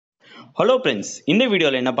Hello friends, இந்த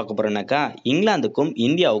வீடியோவில் என்ன பார்க்க போறோம்னாக்கா, இங்கிலாந்துக்கும்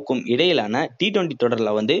இந்தியாவுக்கும் இடையிலான T20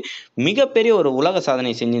 தொடரில் மிகப்பெரிய ஒரு உலக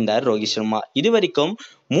சாதனை செஞ்சிருந்தார் ரோஹித் சர்மா. இதுவரைக்கும்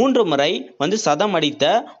 3 முறை சதம் அடித்த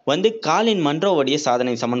காலின் மன்ரோவுடைய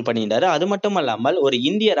சாதனை சமன் பண்ணியிருந்தாரு. அது மட்டும் இல்லாமல் ஒரு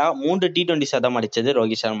இந்தியரா 3 T20 சதம் அடிச்சது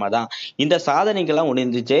ரோஹித் சர்மா தான். இந்த சாதனைகள்லாம்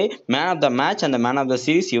முடிஞ்சிச்சு. மேன் ஆஃப் த மேட்ச் அந்த மேன் ஆஃப் த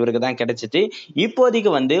சீரிஸ் இவருக்கு தான் கிடைச்சிச்சு.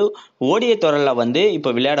 இப்போதைக்கு ஓடிய தொடரில் இப்போ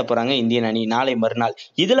விளையாட போறாங்க இந்தியன் அணி நாளை மறுநாள்.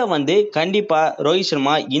 இதுல கண்டிப்பா ரோஹித்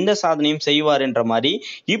சர்மா இந்த சாதனையும் செய்வார் என்ற மாதிரி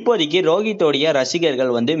இப்போதைக்கு ரோஹித்தோடைய ரசிகர்கள்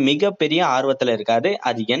மிகப்பெரிய ஆர்வத்தில் இருக்காரு.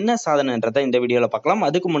 அது என்ன சாதனைன்றதை இந்த வீடியோல பார்க்கலாம்.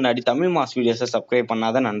 அதுக்கு முன்னாடி தமிழ் மாஸ் வீடியோஸை சப்ஸ்கிரைப்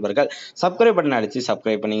பண்ணாத நண்பர்கள் சப்ஸ்கிரைப் பட்டன் அடிச்சு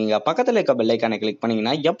சப்ஸ்கிரைப் பண்ணிக்கங்க. பக்கத்தில் இருக்க பெல் ஐகானை கிளிக்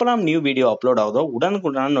பண்ணீங்கன்னா எப்பலாம் நியூ வீடியோ அப்லோட் ஆகுதோ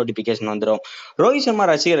உடனுக்குடான நோட்டிபிகேஷன் வந்துடும். ரோஹித் சர்மா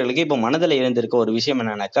ரசிகர்களுக்கு இப்போ மனதில் இருந்திருக்க ஒரு விஷயம்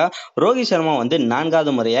என்னன்னாக்கா, ரோஹித் சர்மா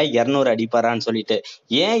 4வது முறையா 200 அடிப்பாரான்னு சொல்லிட்டு.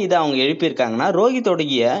 ஏன் இதை அவங்க எழுப்பியிருக்காங்கன்னா,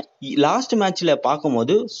 ரோஹித்தோடைய லாஸ்ட் மேட்ச்ல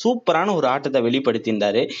பார்க்கும்போது சூப்பரான ஒரு ஆட்டத்தை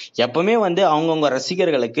வெளிப்படுத்தியிருந்தாரு. எப்பவுமே அவங்கவுங்க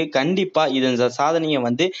ரசிகர்களுக்கு கண்டிப்பா இந்த சாதனையை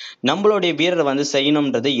நம்மளுடைய வீரர்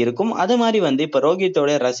செய்யணும்ன்றது இருக்கும். அது மாதிரி இப்ப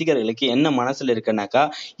ரோஹித்தோட ரசிகர்களுக்கு என்ன மனசுல இருக்குன்னாக்கா,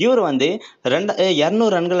 இவர் 200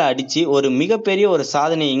 ரன்களை அடிச்சு ஒரு மிகப்பெரிய ஒரு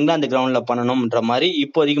சாதனை இங்கிலாந்து கிரவுண்ட்ல பண்ணணும்ன்ற மாதிரி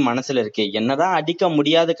இப்போதைக்கு மனசுல இருக்கு. என்னதான் அடிக்க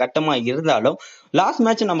முடியாத கட்டமா இருந்தாலும் லாஸ்ட்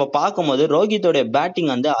மேட்ச் நம்ம பார்க்கும்போது ரோஹித்தோட பேட்டிங்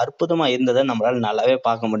அற்புதமா இருந்ததை நம்மளால நல்லாவே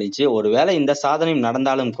பார்க்க முடிஞ்சுச்சு. ஒருவேளை இந்த சாதனை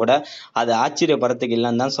நடந்தாலும் கூட அது ஆச்சரியப்படுறதுக்கு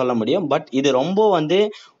இல்லைன்னு தான் சொல்ல முடியும். பட் இது ரொம்ப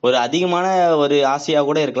ஒரு அதிகமான ஒரு ஆசையா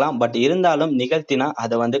கூட இருக்கலாம். பட் இருந்தாலும் நிகழ்த்தினா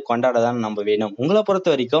அதை கொண்டாடதான் நம்ம வேணும். உங்களை பொறுத்த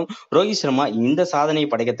வரைக்கும் ரோஹித் சர்மா இந்த சாதனையை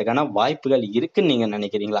படைக்கிறதுக்கான வாய்ப்புகள் இருக்குன்னு நீங்க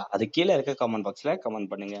நினைக்கிறீங்களா? அது கீழே இருக்க கமெண்ட் பாக்ஸ்ல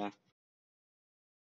கமெண்ட் பண்ணுங்க.